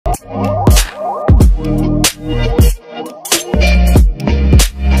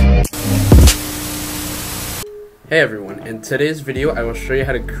Hey everyone, in today's video I will show you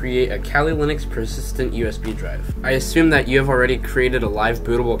how to create a Kali Linux persistent USB drive. I assume that you have already created a live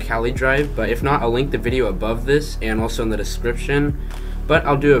bootable Kali drive, but if not, I'll link the video above this and also in the description. But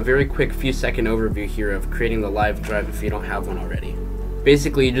I'll do a very quick few second overview here of creating the live drive if you don't have one already.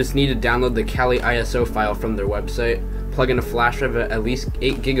 Basically, you just need to download the Kali ISO file from their website, plug in a flash drive at least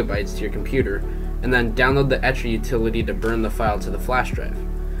 8 GB to your computer, and then download the Etcher utility to burn the file to the flash drive.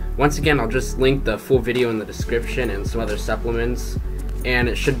 Once again, I'll just link the full video in the description and some other supplements, and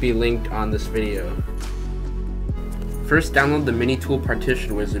it should be linked on this video. First, download the MiniTool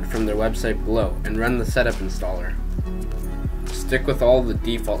partition wizard from their website below and run the setup installer. Stick with all the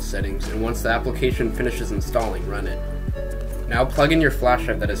default settings, and once the application finishes installing, run it. Now plug in your flash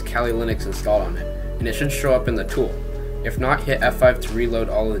drive that has Kali Linux installed on it, and it should show up in the tool. If not, hit F5 to reload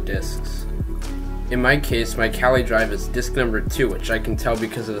all the disks. In my case, my Kali drive is disk number 2, which I can tell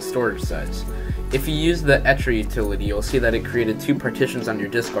because of the storage size. If you use the Etcher utility, you'll see that it created 2 partitions on your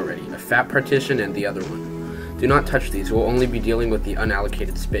disk already, a fat partition and the other one. Do not touch these, we'll only be dealing with the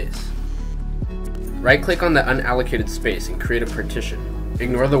unallocated space. Right-click on the unallocated space and create a partition.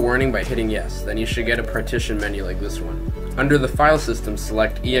 Ignore the warning by hitting yes, then you should get a partition menu like this one. Under the file system,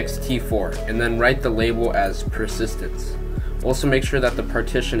 select ext4, and then write the label as persistence. Also make sure that the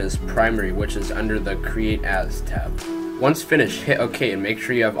partition is primary, which is under the Create As tab. Once finished, hit OK and make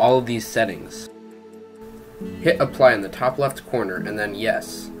sure you have all of these settings. Hit Apply in the top left corner and then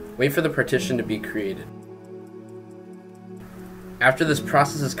Yes. Wait for the partition to be created. After this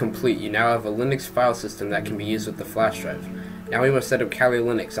process is complete, you now have a Linux file system that can be used with the flash drive. Now we must set up Kali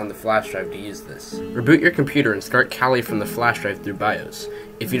Linux on the flash drive to use this. Reboot your computer and start Kali from the flash drive through BIOS.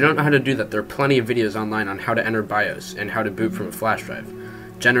 If you don't know how to do that, there are plenty of videos online on how to enter BIOS and how to boot from a flash drive.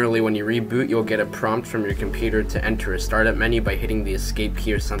 Generally, when you reboot, you'll get a prompt from your computer to enter a startup menu by hitting the escape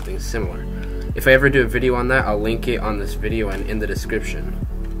key or something similar. If I ever do a video on that, I'll link it on this video and in the description.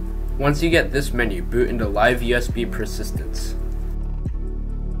 Once you get this menu, boot into Live USB Persistence.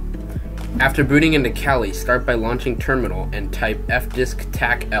 After booting into Kali, start by launching terminal and type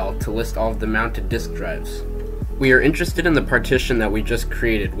fdisk-tac-l to list all of the mounted disk drives. We are interested in the partition that we just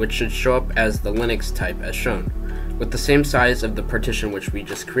created, which should show up as the Linux type as shown, with the same size of the partition which we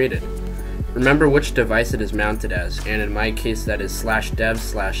just created. Remember which device it is mounted as, and in my case that is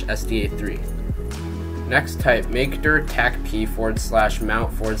 /dev/sda3. Next type makedir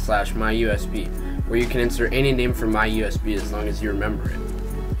tacp/mount/myusb, where you can insert any name for myusb as long as you remember it.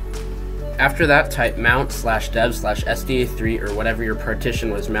 After that, type mount/dev/sda3 or whatever your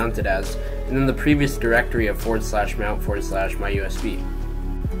partition was mounted as, and then the previous directory of /mount/myusb.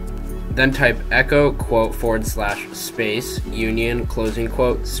 Then type echo /space union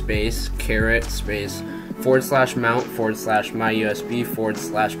space caret space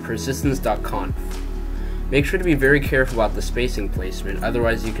 /mount/myusb /persistence.conf. Make sure to be very careful about the spacing placement,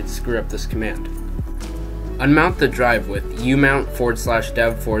 otherwise you could screw up this command. Unmount the drive with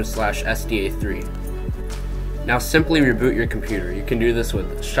umount/dev/sda3. Now simply reboot your computer. You can do this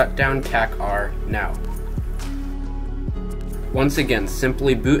with shutdown tac-r now. Once again,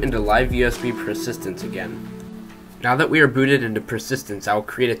 simply boot into Live USB Persistence again. Now that we are booted into Persistence, I will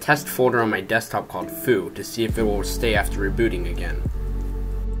create a test folder on my desktop called foo to see if it will stay after rebooting again.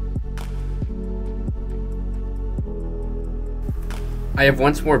 I have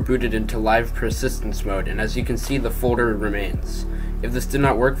once more booted into live persistence mode, and as you can see, the folder remains. If this did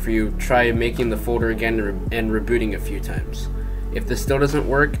not work for you, try making the folder again and rebooting a few times. If this still doesn't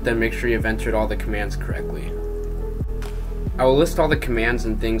work, then make sure you've entered all the commands correctly. I will list all the commands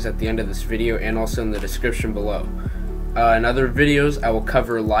and things at the end of this video and also in the description below. In other videos, I will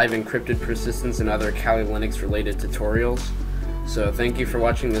cover live encrypted persistence and other Kali Linux related tutorials. So thank you for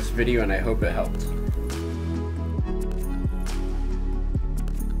watching this video, and I hope it helped.